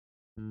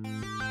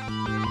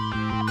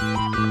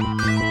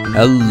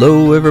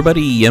Hello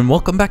everybody, and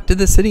welcome back to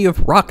the city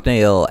of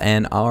Rockdale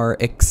and our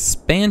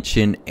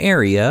expansion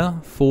area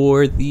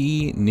for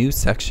the new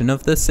section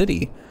of the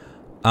city.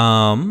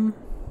 There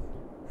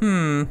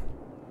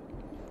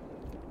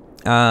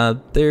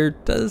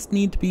does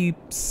need to be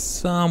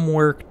some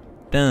work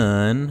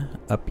done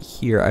up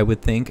here, I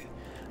would think.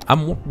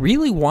 I'm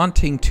really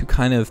wanting to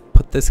kind of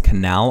put this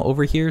canal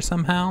over here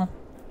somehow,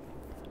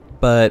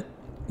 but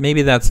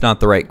maybe that's not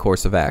the right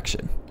course of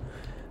action.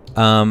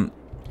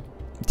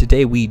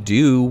 Today we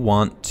do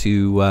want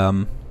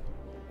to,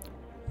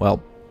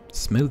 well,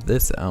 smooth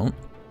this out.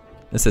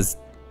 This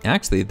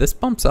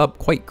bumps up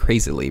quite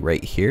crazily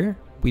right here.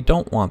 We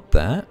don't want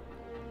that.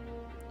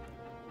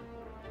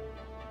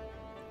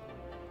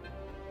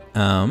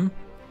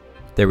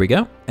 There we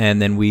go.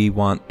 And then we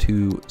want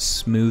to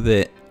smooth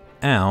it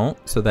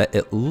out so that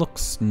it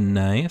looks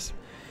nice.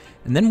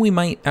 And then we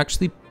might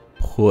actually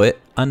put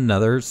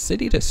another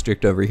city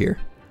district over here.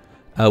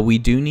 We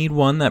do need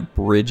one that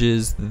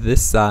bridges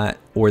this side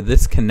or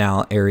this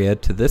canal area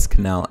to this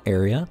canal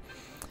area.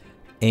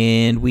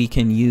 And we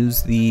can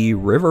use the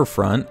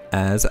riverfront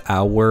as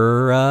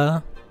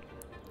our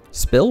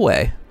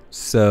spillway.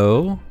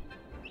 So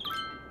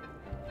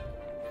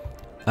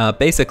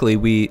basically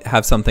we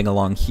have something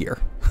along here.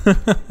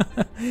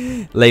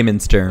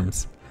 Layman's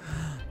terms.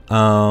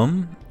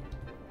 In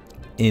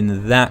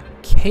that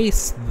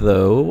case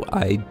though,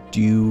 I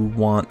do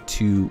want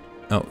to,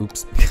 oh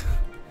oops.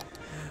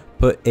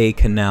 Put a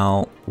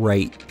canal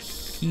right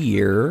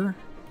here.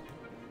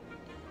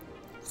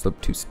 Slope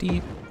too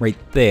steep. Right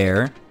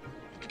there.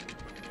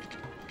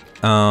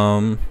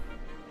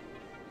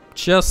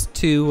 Just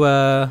to,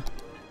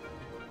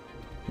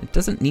 it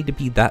doesn't need to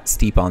be that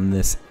steep on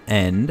this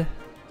end.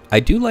 I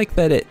do like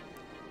that it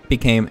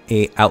became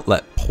a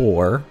outlet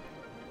pour,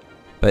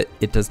 but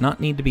it does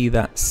not need to be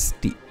that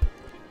steep.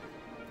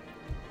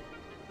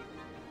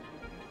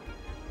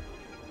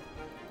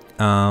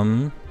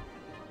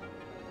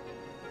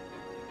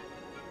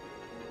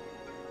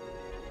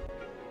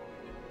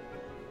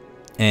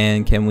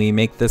 And can we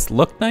make this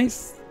look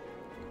nice?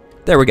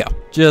 There we go,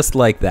 just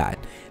like that.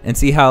 And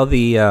see how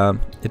the,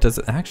 it does,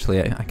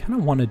 actually, I kind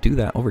of want to do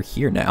that over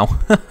here now.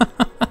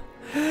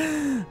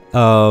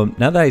 Now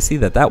that I see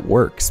that that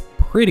works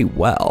pretty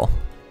well.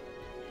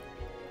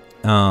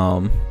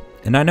 And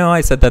I know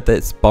I said that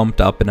it's bumped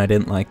up and I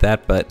didn't like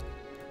that, but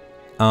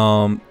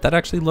that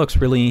actually looks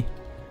really,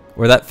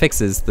 or that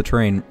fixes the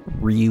terrain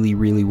really,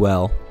 really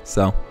well.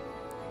 So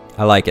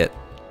I like it.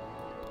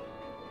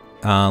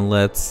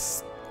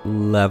 Let's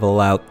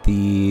level out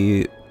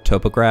the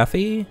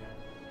topography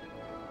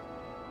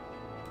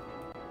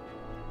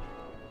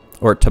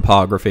or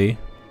topography,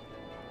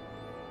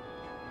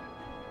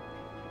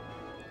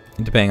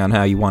 depending on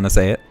how you want to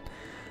say it.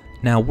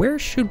 Now, where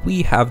should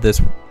we have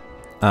this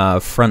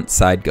front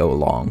side go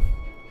along?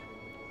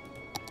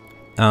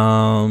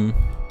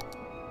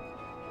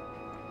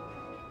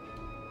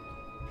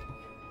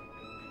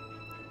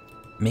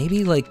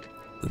 Maybe like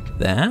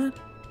that?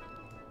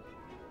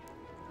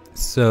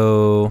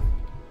 So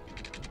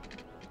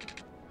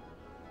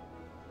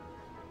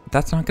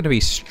that's not going to be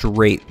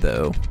straight,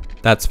 though.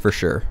 That's for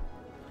sure.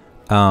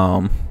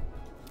 Let's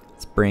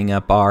bring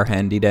up our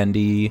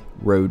handy-dandy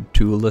road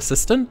tool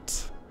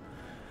assistant.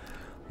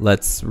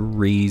 Let's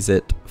raise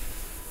it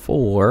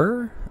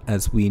 4,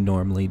 as we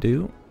normally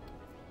do.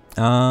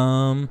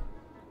 Actually,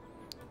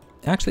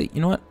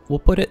 you know what? We'll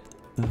put it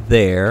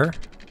there.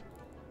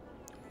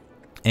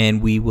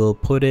 And we will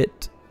put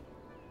it...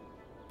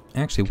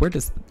 Actually, where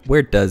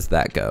does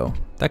that go?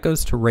 That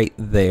goes to right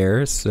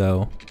there,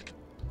 so...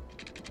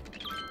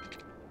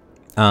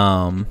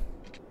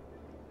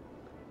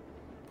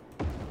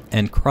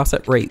 and cross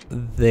it right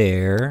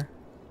there.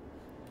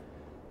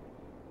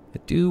 I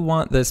do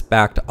want this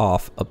backed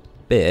off a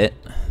bit.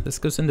 This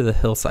goes into the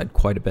hillside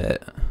quite a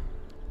bit.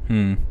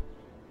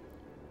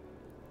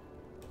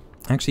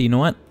 Actually, you know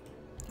what?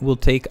 We'll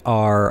take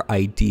our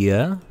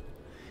idea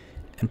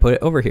and put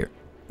it over here.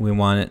 We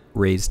want it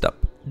raised up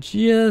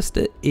just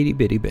a itty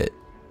bitty bit.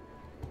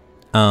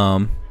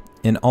 In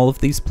all of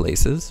these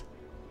places.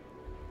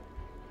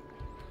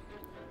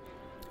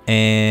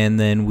 And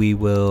then we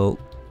will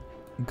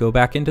go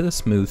back into the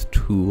smooth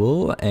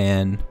tool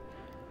and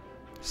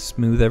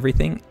smooth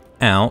everything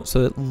out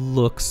so it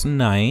looks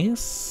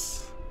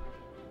nice.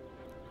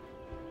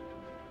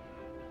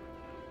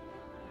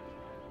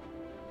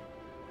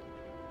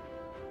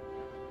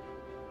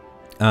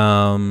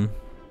 And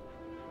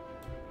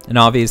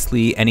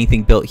obviously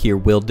anything built here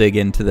will dig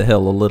into the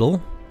hill a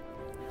little,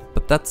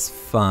 but that's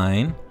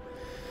fine.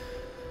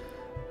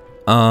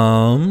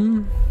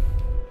 Now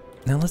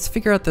let's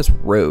figure out this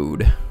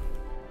road.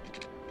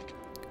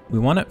 We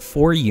want it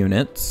 4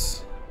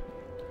 units.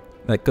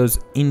 That goes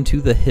into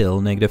the hill,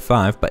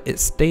 -5, but it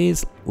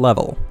stays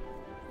level.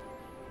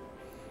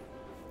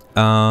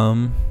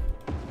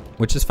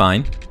 Which is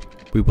fine.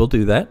 We will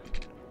do that.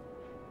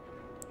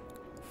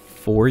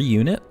 4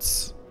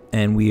 units,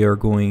 and we are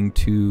going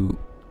to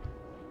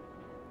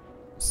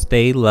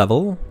stay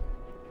level.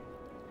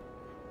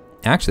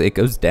 Actually, it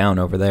goes down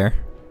over there.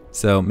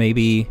 So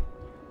maybe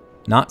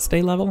not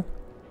stay level?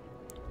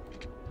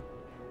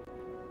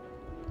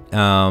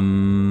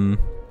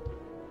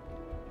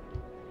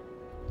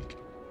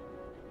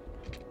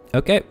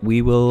 Okay,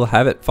 we will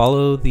have it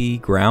follow the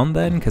ground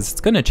then, because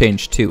it's going to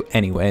change too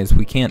anyways.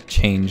 We can't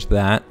change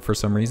that for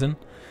some reason.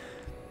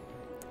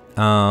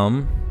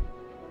 Have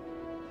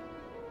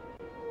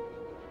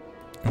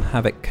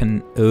it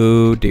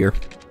oh dear.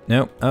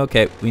 No,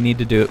 okay, we need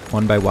to do it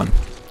one by one.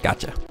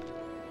 Gotcha.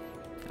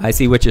 I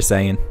see what you're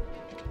saying.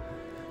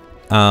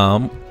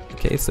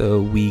 Okay,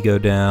 so we go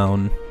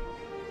down.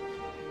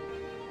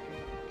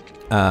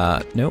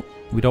 Nope,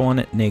 we don't want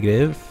it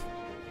negative.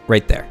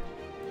 Right there.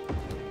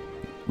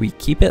 We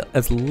keep it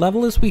as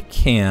level as we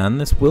can.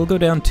 This will go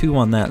down 2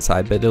 on that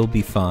side, but it'll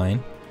be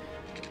fine.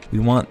 We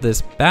want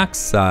this back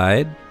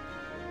side.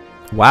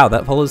 Wow,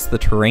 that follows the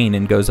terrain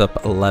and goes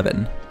up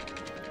 11.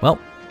 Well,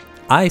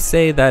 I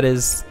say that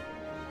is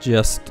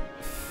just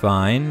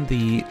fine.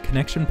 The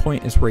connection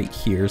point is right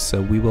here,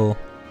 so we will...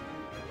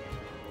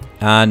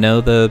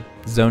 no, the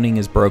zoning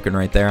is broken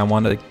right there. I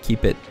want to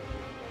keep it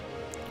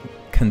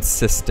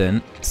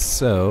consistent,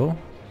 so...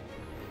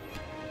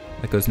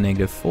 that goes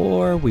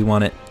 -4. We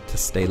want it to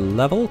stay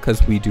level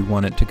because we do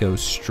want it to go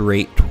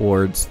straight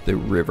towards the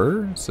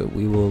river. So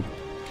we will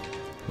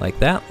like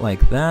that,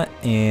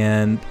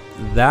 and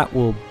that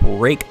will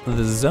break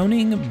the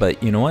zoning.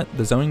 But you know what?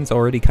 The zoning's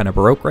already kind of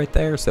broke right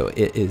there, so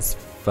it is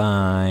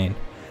fine.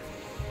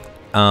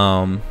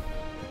 Not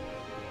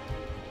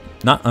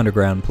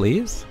underground,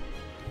 please.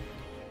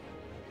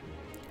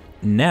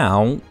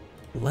 Now,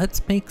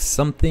 let's make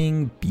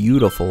something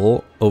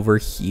beautiful over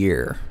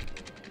here.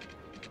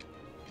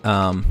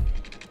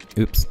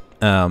 Oops.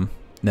 No.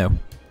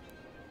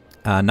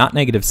 Not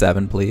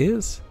 -7,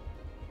 please.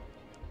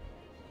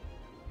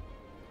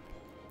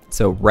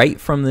 So right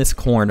from this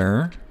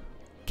corner,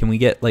 can we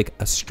get like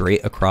a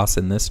straight across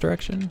in this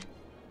direction?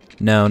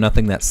 No,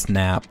 nothing that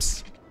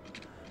snaps.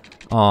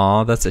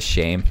 Aw, that's a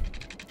shame.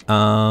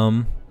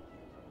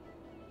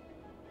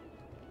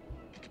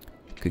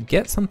 Could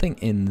get something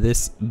in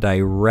this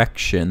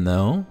direction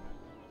though.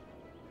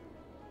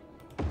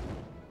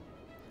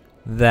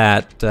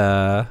 That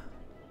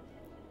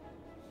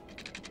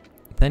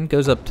then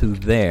goes up to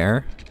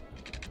there.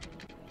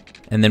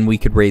 And then we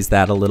could raise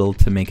that a little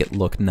to make it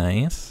look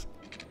nice.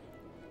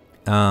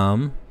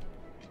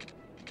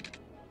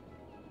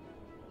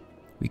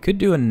 We could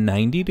do a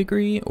 90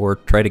 degree or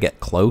try to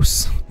get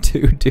close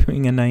to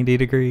doing a 90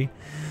 degree.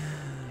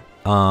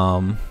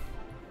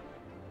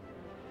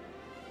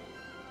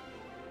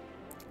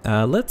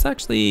 Let's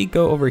actually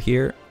go over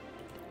here.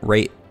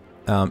 Right.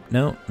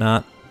 No,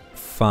 not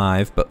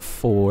 5, but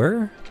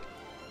 4.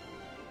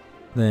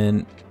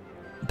 Then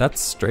that's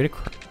straight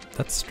across.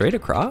 That's straight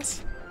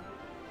across?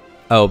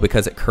 Oh,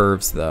 because it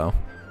curves though.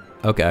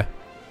 Okay.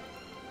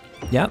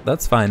 Yeah,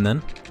 that's fine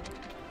then.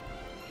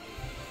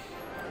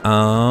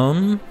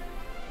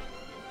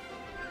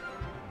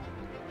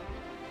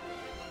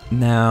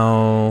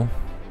 Now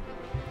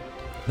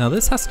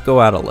this has to go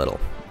out a little.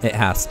 It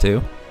has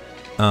to.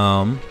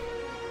 4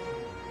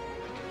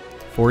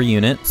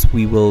 units.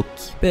 We will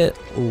keep it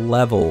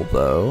level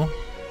though.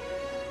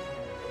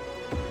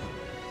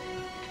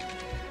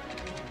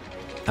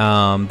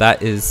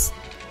 That is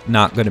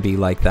not going to be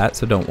like that,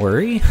 so don't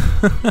worry.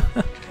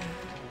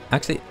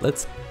 Actually,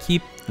 let's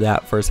keep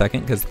that for a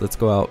second, because let's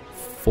go out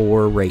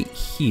 4 right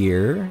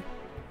here.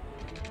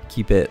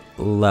 Keep it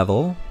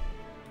level.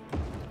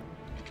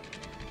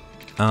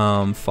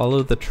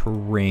 Follow the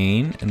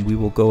terrain, and we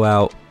will go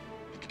out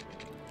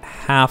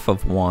half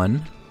of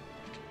 1.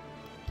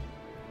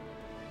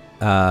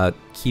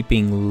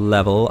 Keeping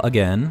level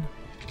again.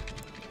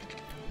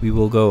 We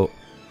will go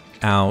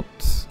out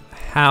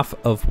half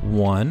of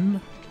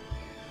 1.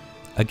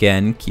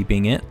 Again,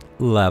 keeping it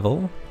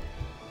level.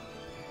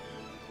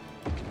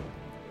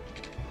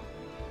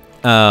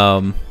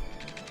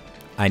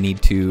 I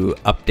need to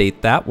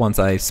update that once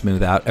I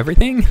smooth out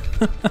everything.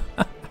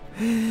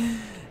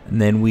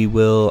 And then we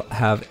will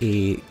have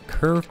a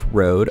curved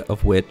road,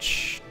 of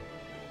which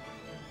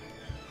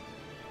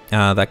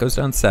that goes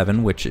down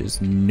 7, which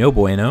is no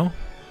bueno.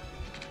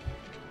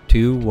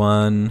 2,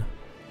 1,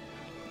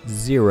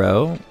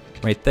 0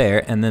 right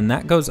there, and then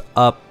that goes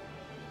up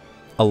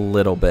a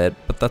little bit,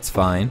 but that's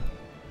fine.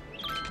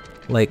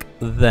 Like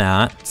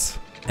that,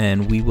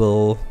 and we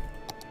will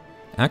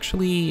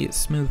actually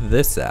smooth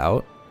this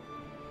out.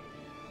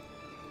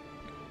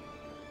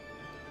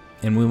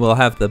 And we will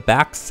have the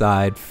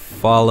backside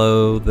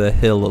follow the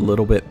hill a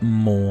little bit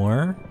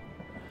more.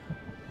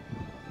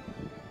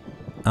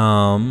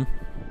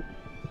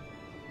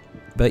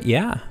 But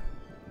yeah.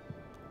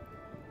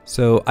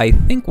 So I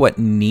think what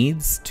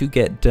needs to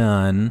get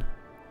done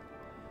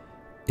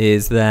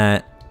is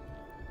that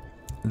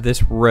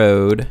this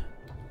road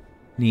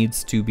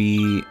needs to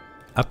be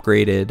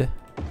upgraded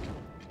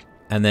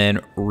and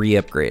then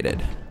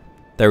re-upgraded.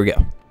 There we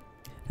go.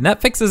 And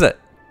that fixes it.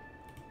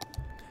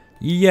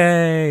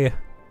 Yay!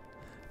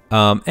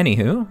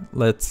 Anywho,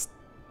 let's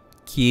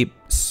keep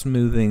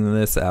smoothing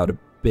this out a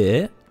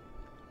bit.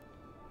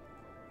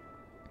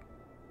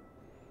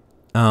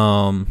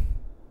 We'll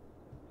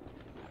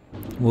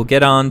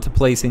get on to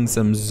placing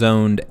some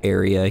zoned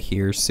area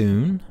here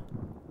soon.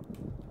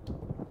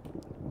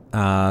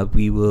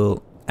 We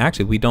will...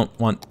 Actually, we don't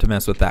want to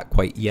mess with that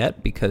quite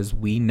yet because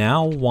we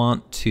now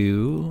want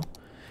to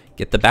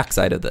get the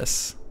backside of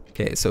this.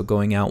 Okay, so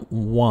going out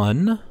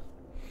 1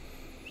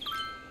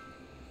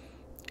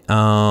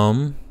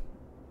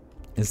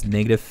 is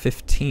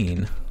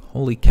 -15.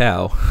 Holy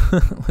cow.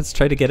 Let's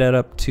try to get it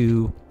up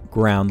to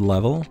ground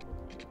level.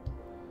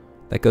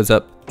 That goes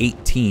up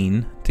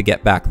 18 to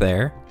get back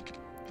there.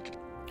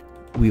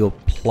 We'll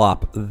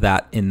plop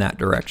that in that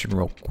direction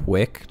real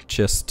quick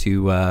just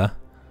to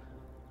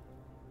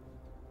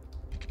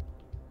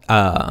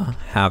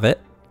have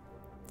it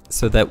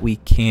so that we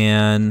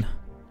can...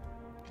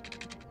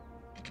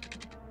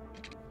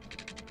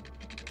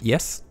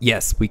 Yes,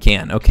 we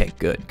can. Okay,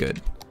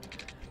 good.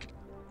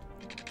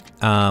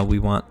 We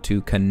want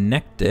to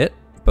connect it,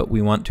 but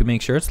we want to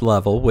make sure it's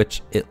level,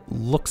 which it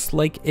looks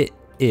like it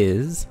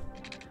is.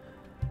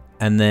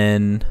 And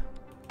then,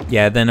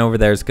 yeah, then over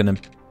there is gonna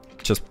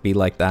just be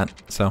like that,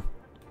 so.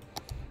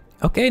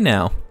 Okay,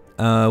 now,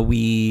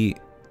 we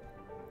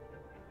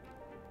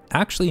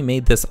actually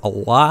made this a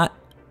lot,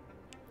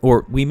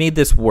 or we made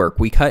this work.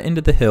 We cut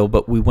into the hill,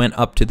 but we went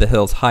up to the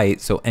hill's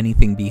height, so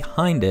anything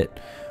behind it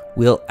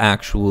will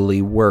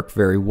actually work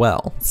very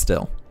well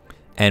still.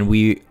 And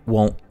we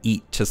won't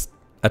eat just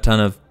a ton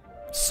of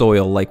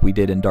soil like we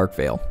did in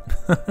Darkvale.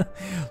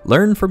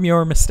 Learn from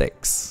your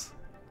mistakes.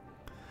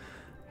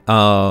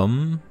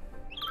 But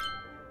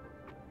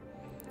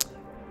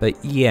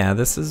yeah,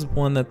 this is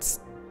one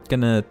that's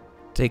gonna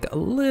take a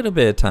little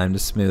bit of time to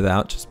smooth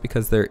out just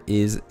because there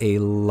is a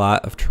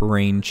lot of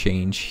terrain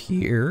change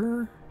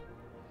here.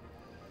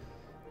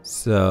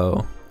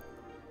 So,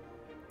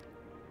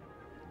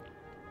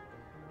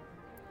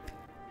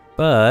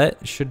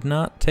 but should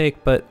not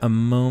take but a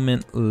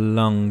moment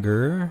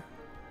longer,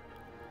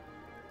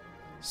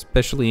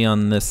 especially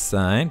on this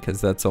side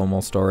because that's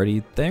almost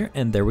already there.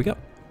 And there we go.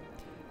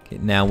 Okay,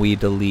 now we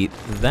delete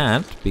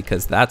that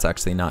because that's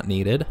actually not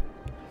needed.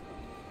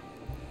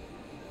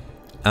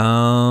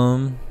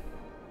 And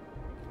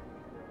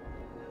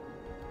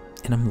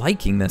I'm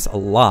liking this a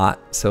lot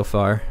so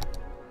far.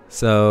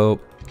 So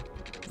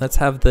let's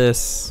have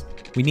this.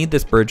 We need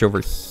this bridge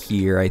over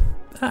here.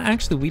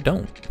 Actually, we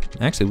don't.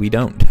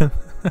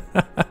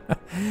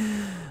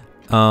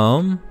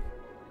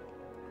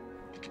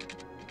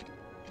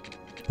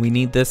 We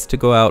need this to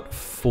go out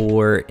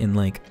 4 in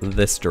like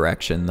this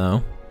direction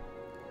though.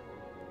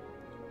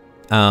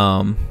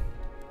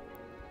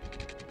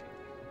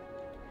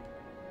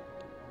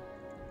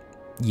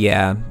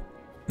 Yeah.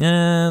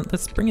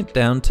 Let's bring it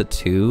down to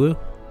 2,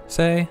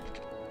 say.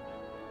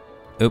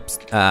 Oops.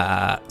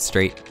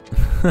 Straight.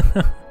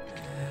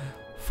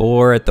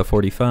 4 at the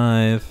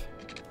 45.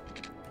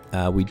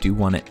 We do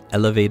want it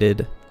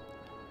elevated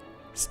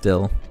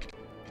still.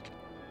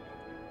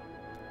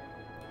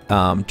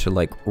 To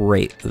like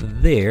right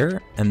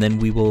there. And then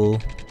we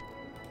will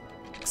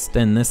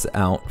extend this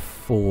out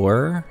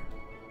 4.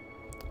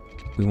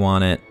 We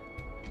want it...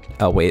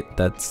 Oh, wait.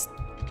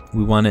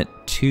 We want it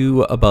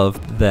 2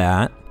 above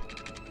that.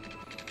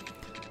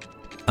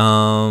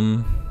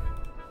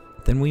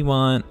 Then we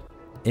want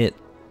it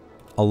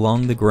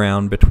along the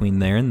ground between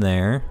there and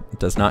there. It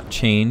does not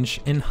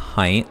change in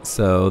height,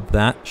 so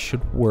that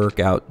should work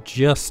out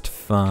just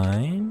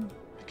fine.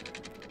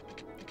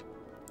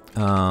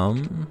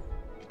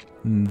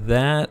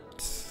 That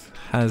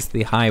has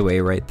the highway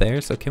right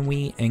there, so can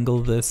we angle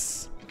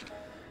this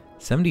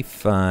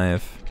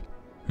 75?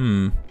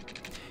 You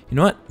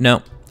know what?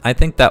 No, I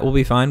think that will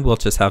be fine. We'll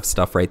just have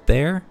stuff right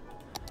there,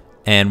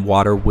 and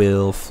water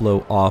will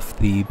flow off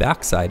the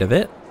backside of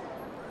it.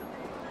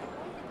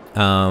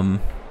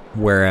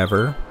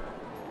 Wherever.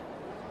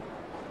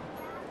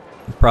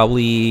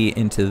 Probably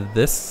into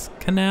this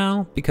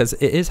canal, because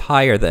it is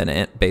higher than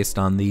it based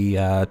on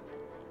the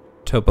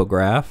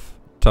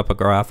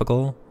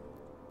topographical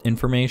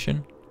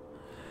information.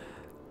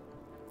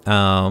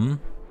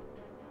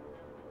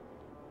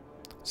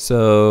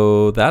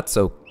 So that's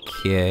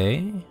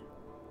okay.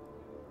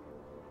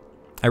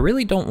 I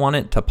really don't want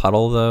it to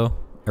puddle though.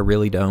 I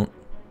really don't.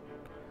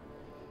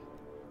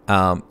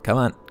 Come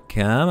on.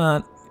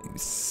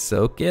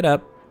 Soak it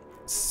up.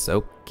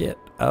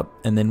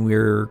 And then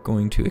we're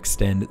going to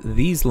extend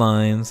these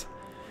lines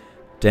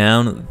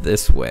down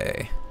this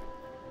way.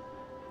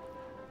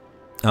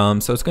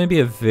 So it's going to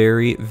be a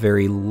very,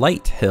 very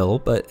light hill,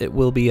 but it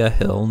will be a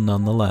hill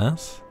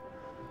nonetheless.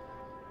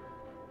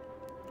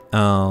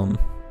 In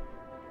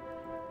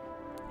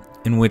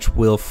which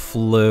will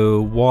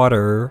flow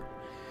water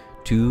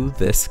to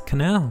this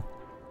canal.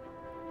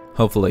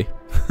 Hopefully.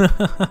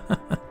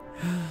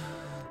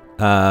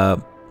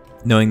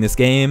 Knowing this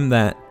game,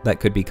 that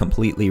could be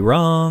completely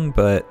wrong,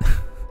 but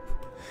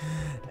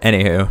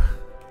anywho.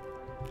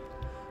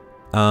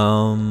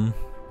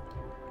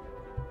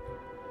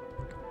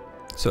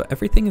 So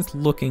everything is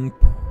looking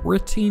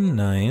pretty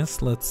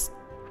nice. Let's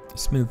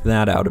smooth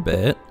that out a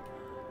bit.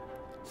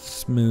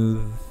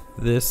 Smooth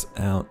this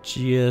out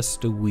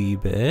just a wee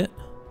bit.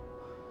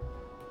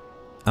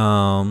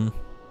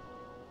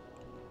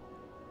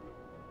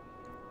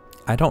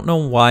 I don't know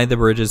why the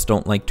bridges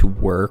don't like to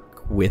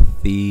work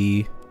with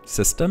the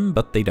system,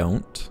 but they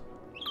don't.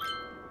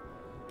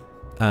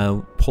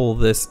 Pull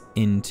this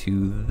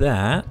into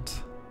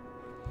that.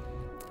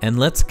 And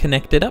let's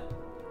connect it up.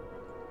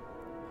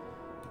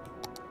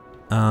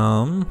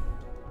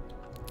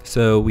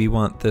 So we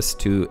want this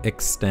to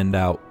extend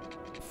out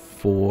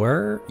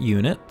 4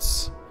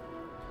 units.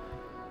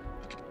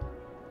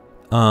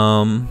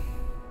 And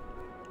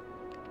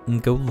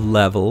go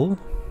level.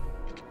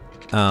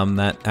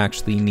 That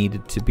actually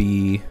needed to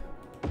be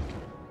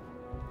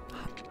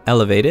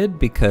elevated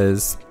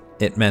because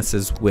it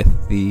messes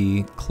with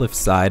the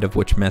cliffside, of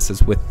which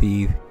messes with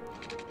the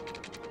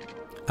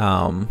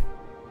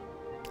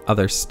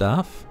other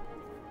stuff.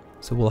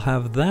 So we'll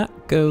have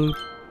that go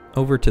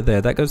over to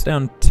there. That goes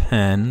down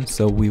 10,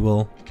 so we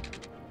will...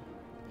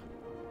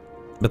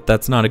 But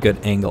that's not a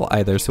good angle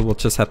either, so we'll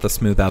just have to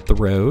smooth out the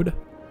road.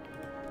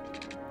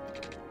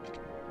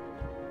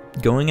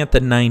 Going at the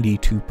 90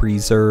 to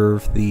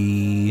preserve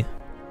the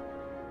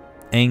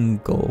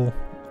angle,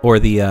 or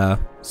the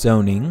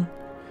zoning.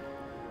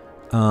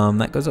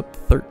 That goes up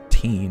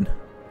 13.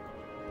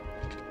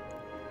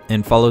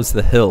 And follows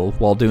the hill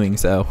while doing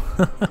so.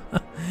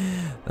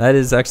 That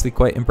is actually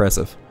quite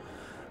impressive.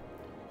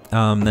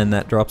 Then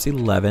that drops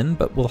 11,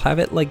 but we'll have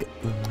it like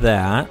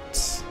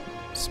that.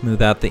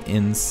 Smooth out the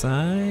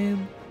inside.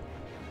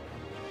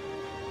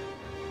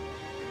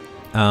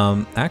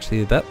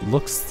 Actually, that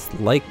looks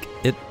like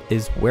it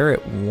is where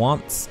it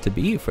wants to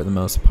be for the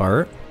most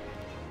part.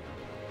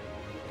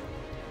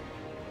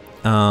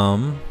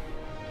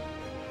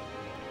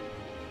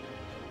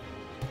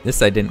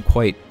 This I didn't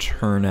quite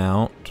turn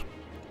out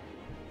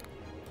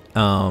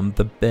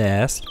the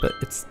best, but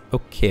it's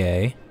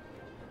okay.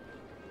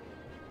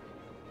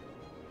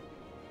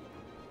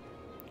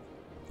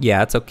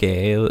 Yeah, it's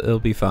okay. It'll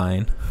be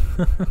fine.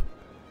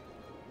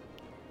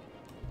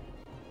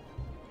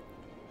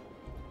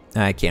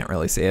 I can't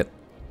really see it.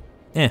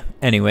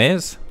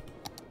 Anyways.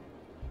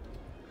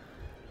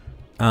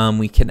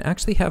 We can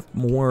actually have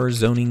more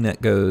zoning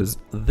that goes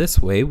this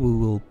way. We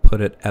will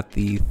put it at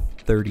the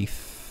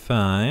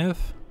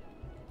 35.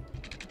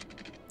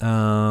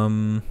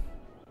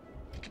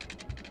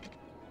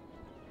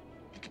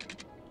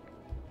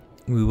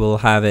 We will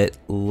have it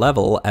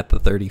level at the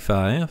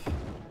 35.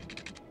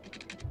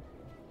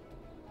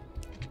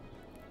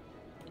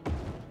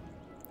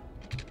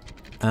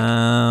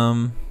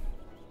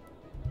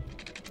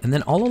 And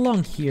then all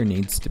along here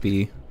needs to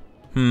be,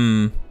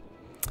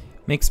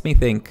 makes me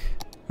think,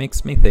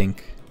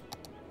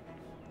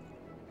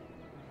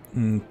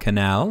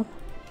 canal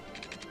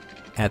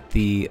at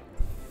the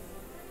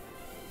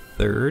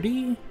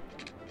 30?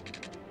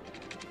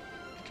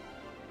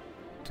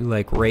 To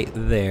like right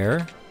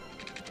there,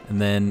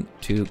 and then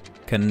to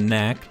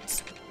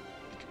connect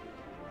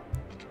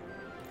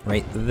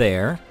right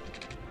there.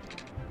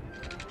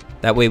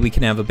 That way we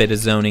can have a bit of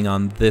zoning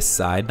on this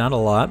side. Not a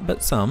lot,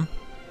 but some.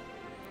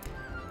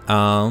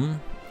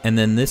 And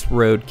then this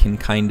road can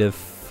kind of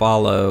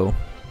follow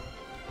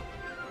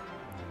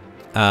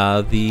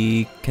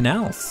the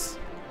canals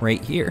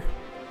right here.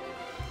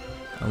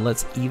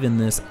 Let's even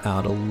this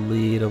out a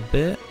little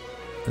bit.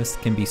 This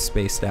can be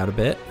spaced out a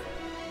bit.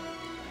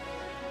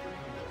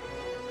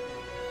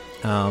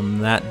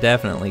 That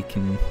definitely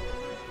can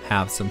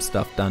have some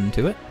stuff done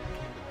to it.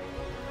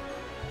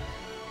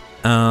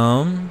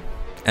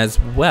 As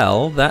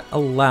well, that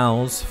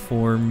allows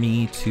for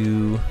me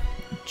to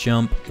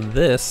jump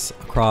this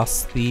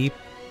across the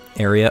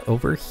area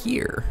over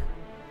here.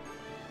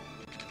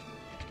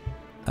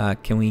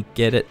 Can we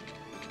get it?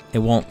 It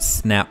won't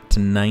snap to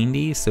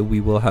 90, so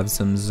we will have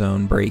some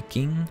zone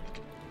braking.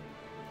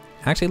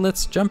 Actually,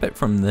 let's jump it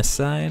from this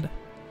side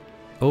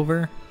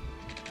over.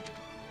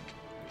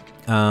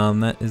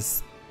 That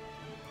is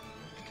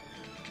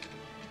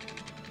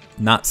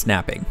not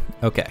snapping.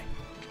 Okay.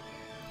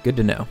 Good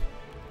to know.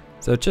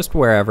 So just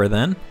wherever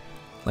then.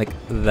 Like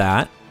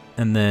that.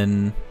 And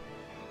then...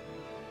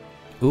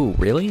 Ooh,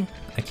 really?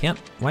 I can't...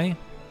 Why?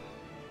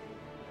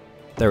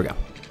 There we go.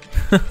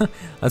 I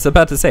was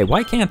about to say,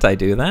 why can't I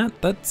do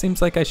that? That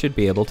seems like I should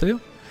be able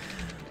to.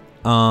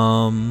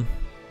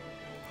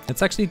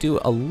 Let's actually do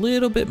a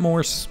little bit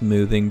more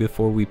smoothing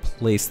before we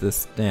place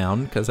this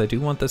down, because I do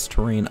want this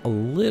terrain a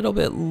little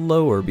bit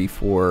lower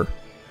before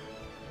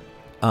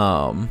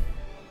having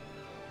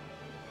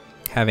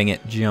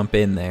it jump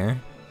in there.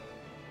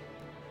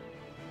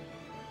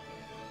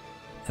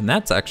 And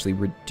that's actually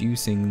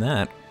reducing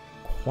that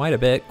quite a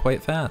bit,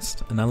 quite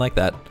fast, and I like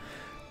that.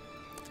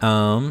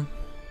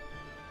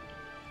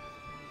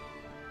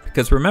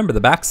 Because remember,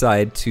 the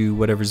backside to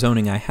whatever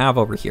zoning I have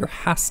over here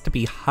has to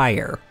be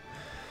higher.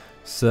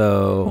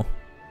 So,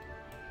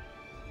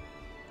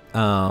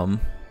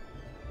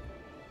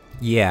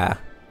 yeah.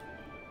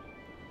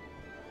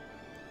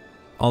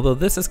 Although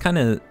this is kind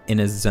of in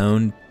a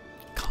zone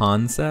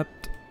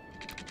concept,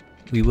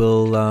 we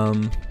will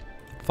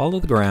follow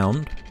the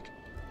ground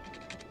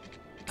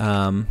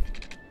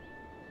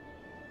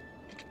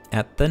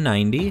at the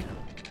 90,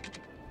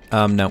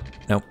 No, no,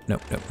 no, no,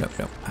 no,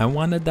 no. I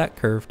wanted that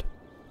curved.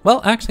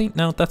 Well, actually,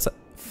 no, that's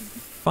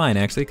fine,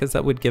 actually, because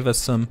that would give us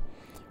some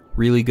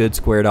really good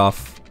squared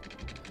off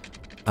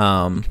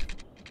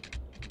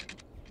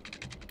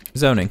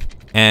zoning.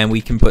 And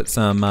we can put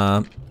some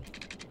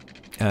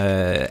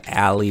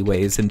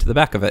alleyways into the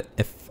back of it,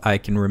 if I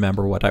can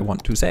remember what I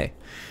want to say.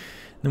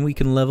 Then we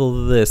can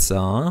level this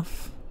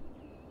off.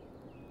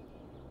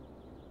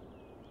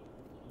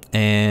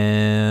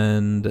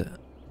 And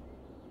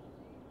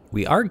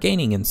we are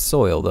gaining in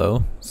soil,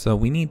 though, so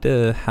we need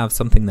to have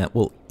something that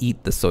will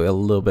eat the soil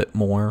a little bit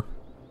more,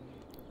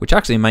 which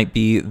actually might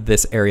be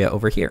this area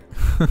over here,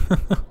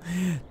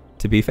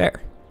 to be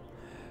fair.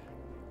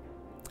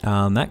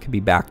 That could be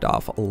backed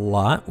off a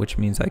lot, which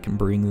means I can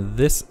bring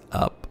this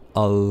up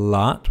a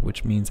lot,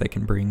 which means I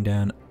can bring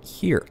down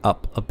here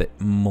up a bit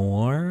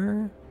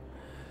more.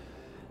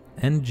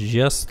 And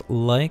just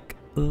like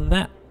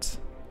that.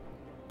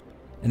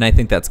 And I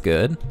think that's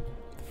good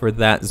for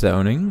that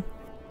zoning.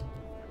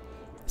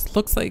 This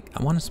looks like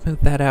I want to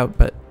smooth that out,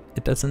 but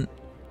it doesn't.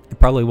 It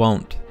probably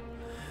won't.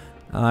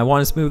 I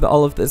want to smooth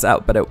all of this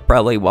out, but it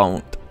probably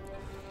won't.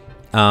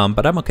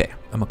 But I'm okay.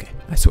 I'm okay.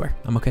 I swear.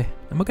 I'm okay.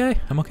 I'm okay.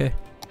 I'm okay.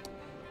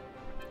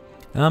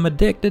 I'm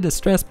addicted to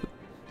stress.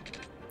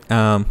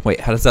 Wait,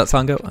 how does that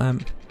song go?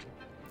 And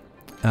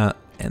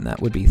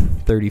that would be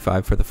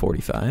 35 for the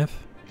 45.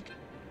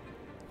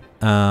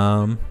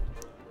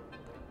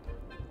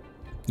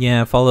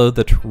 Yeah, follow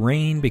the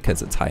terrain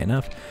because it's high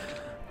enough.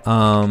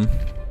 I'm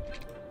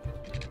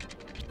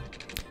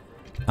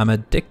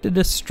addicted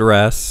to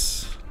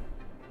stress.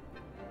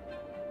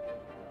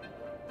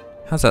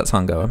 How's that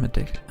song go? I'm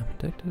addicted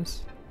to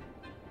this.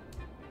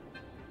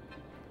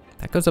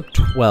 That goes up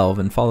 12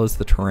 and follows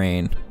the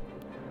terrain.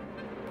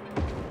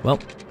 Well,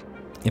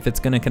 if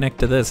it's going to connect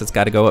to this, it's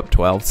got to go up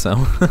 12,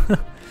 so.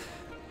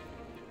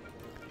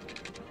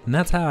 And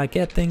that's how I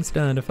get things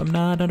done. If I'm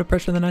not under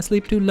pressure, then I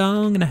sleep too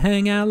long and I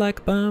hang out like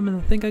a bum and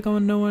I think I go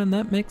nowhere, and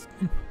that makes...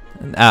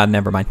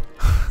 never mind.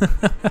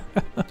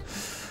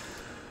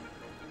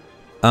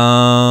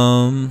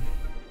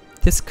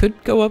 This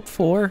could go up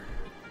 4.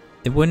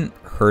 It wouldn't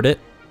hurt it.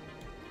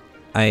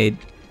 I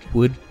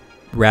would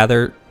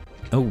rather...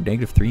 Oh,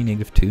 -3,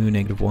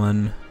 -2,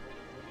 -1.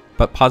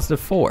 But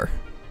 +4.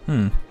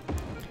 We'll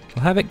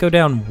have it go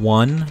down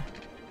 1.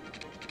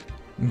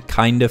 And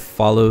kind of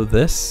follow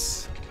this.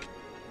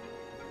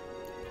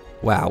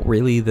 Wow,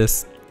 really?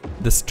 This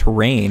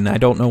terrain? I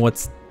don't know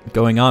what's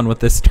going on with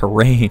this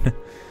terrain.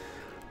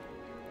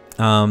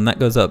 That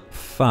goes up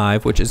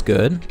 5, which is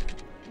good.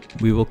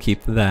 We will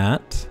keep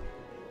that.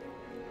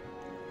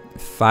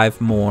 5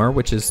 more,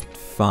 which is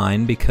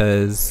fine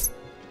because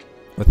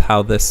with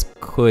how this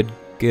could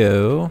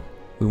go,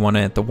 we want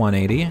it at the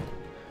 180.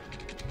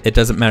 It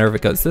doesn't matter if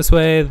it goes this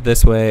way,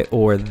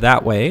 or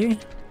that way.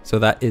 So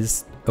that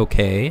is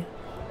okay.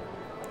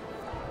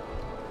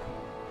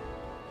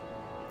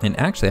 And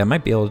actually, I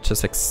might be able to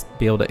just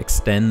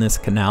extend this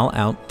canal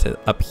out to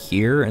up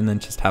here and then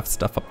just have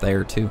stuff up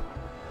there too.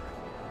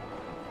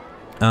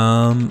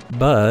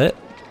 But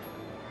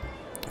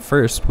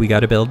first we got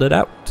to build it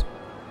out.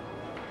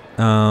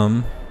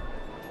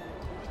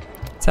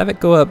 Let's have it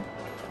go up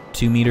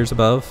 2 meters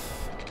above.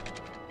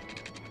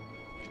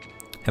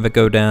 Have it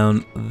go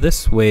down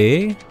this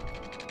way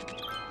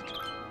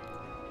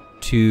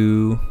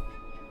to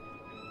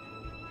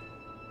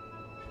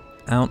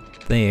out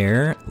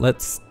there.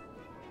 Let's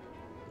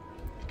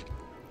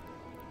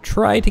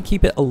try to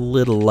keep it a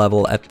little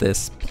level at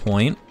this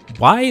point.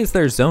 Why is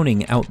there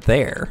zoning out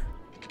there?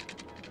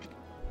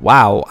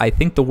 Wow, I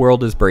think the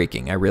world is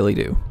breaking. I really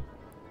do.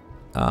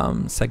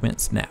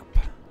 Segment snap.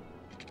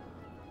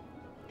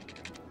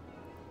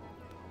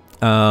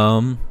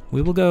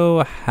 We will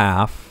go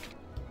half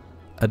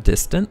a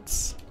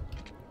distance.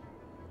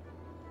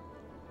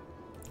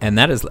 And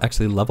that is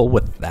actually level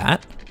with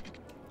that.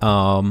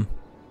 We'll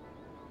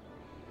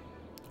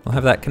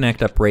have that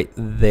connect up right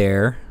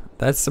there.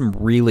 That's some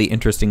really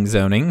interesting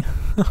zoning.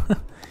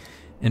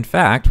 In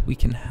fact, we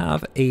can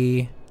have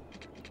a...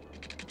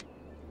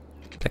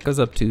 That goes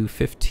up to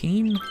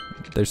 15.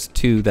 There's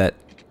 2 that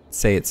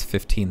say it's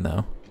 15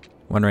 though.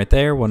 1 right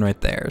there, 1 right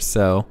there.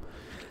 So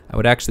I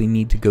would actually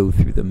need to go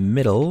through the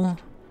middle.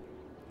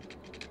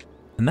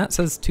 And that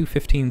says 2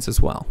 15s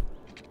as well.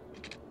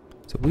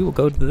 So we will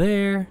go to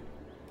there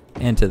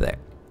and to there.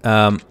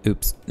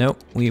 Oops, nope,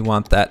 we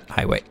want that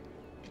highway.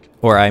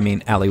 Or I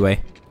mean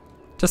alleyway.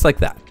 Just like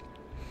that.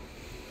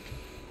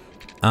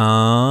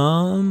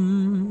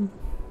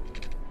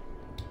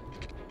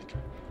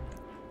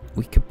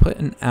 We could put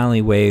an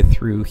alleyway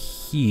through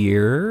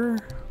here.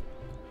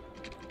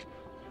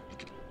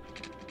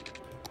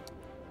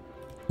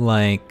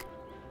 Like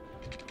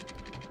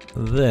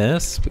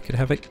this. We could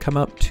have it come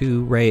up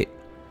to right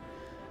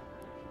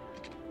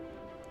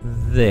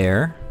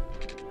there.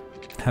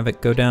 Have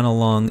it go down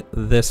along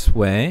this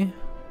way.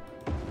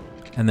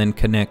 And then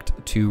connect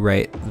to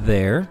right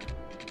there.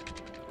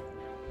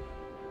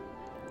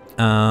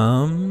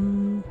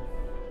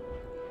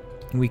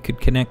 We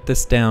could connect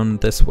this down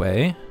this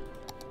way.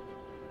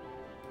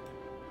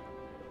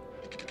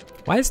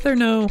 Why is there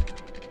no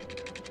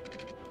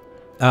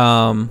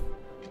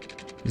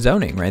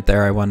zoning right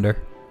there, I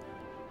wonder?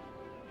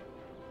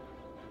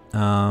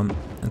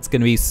 It's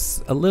gonna be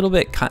a little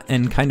bit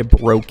kind of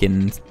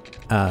broken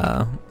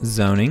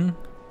zoning.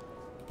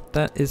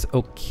 That is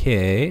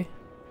okay.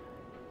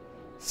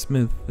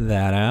 Smooth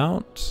that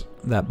out.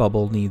 That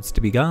bubble needs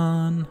to be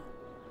gone.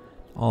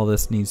 All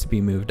this needs to be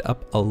moved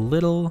up a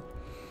little.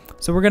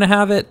 So we're gonna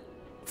have it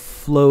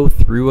flow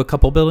through a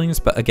couple buildings,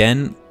 but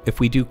again, if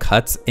we do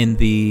cuts in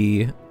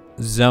the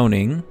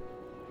zoning,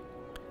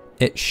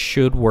 it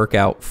should work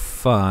out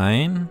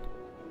fine.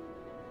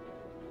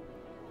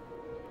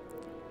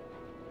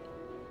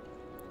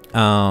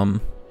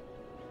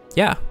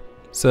 Yeah,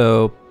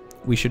 so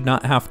we should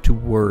not have to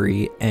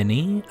worry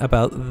any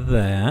about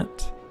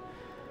that.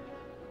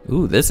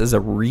 Ooh, this is a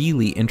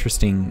really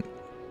interesting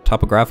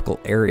topographical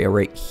area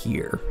right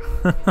here.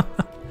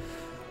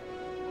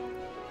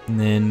 And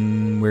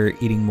then we're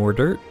eating more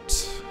dirt.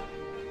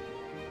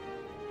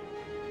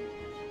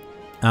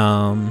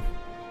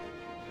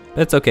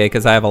 That's okay,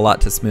 because I have a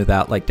lot to smooth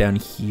out, like down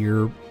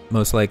here,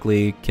 most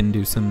likely can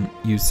use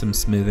some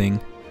smoothing.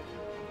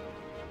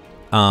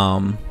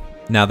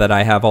 Now that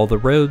I have all the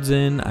roads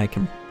in, I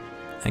can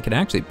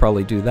actually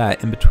probably do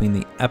that in between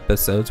the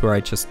episodes where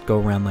I just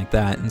go around like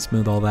that and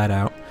smooth all that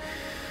out.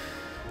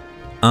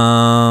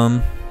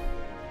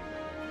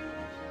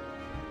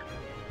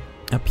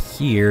 Up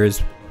here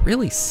is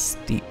really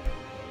steep.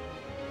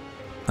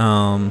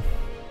 And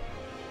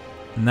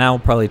that'll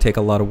probably take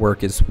a lot of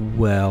work as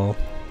well.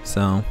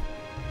 So,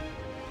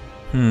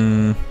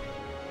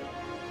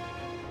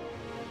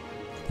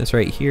 this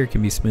right here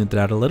can be smoothed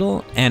out a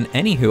little. And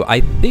anywho, I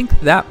think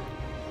that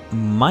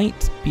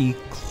might be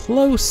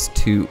close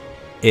to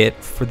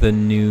it for the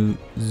new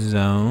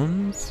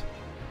zones.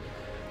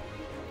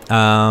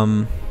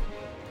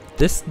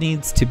 This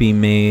needs to be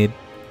made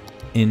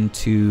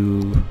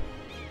into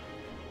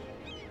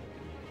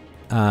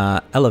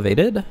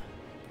elevated.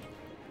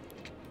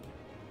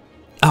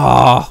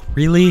 Oh,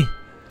 really?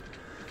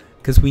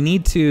 Because we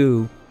need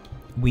to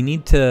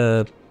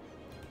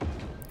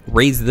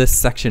raise this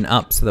section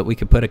up so that we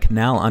could put a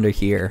canal under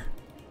here.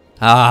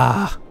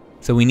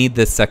 So we need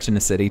this section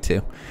of city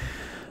too.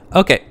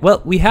 Okay,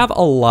 well, we have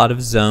a lot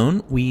of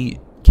zone. We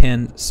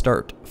can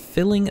start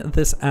filling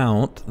this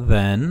out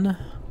then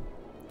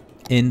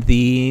in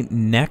the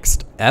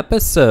next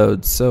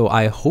episode. So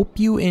I hope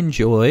you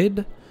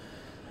enjoyed.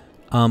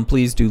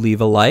 Please do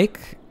leave a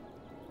like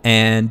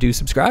and do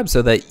subscribe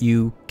so that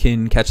you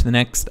can catch the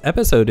next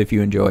episode if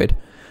you enjoyed.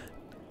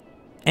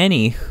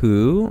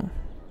 Anywho,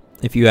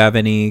 if you have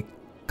any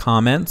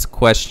comments,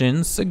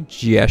 questions,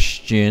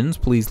 suggestions,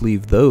 please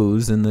leave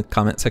those in the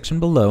comment section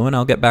below and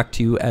I'll get back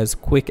to you as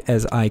quick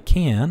as I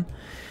can.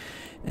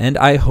 And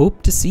I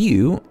hope to see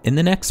you in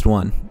the next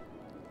one.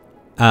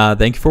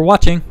 Thank you for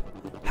watching.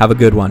 Have a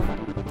good one.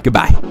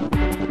 Goodbye.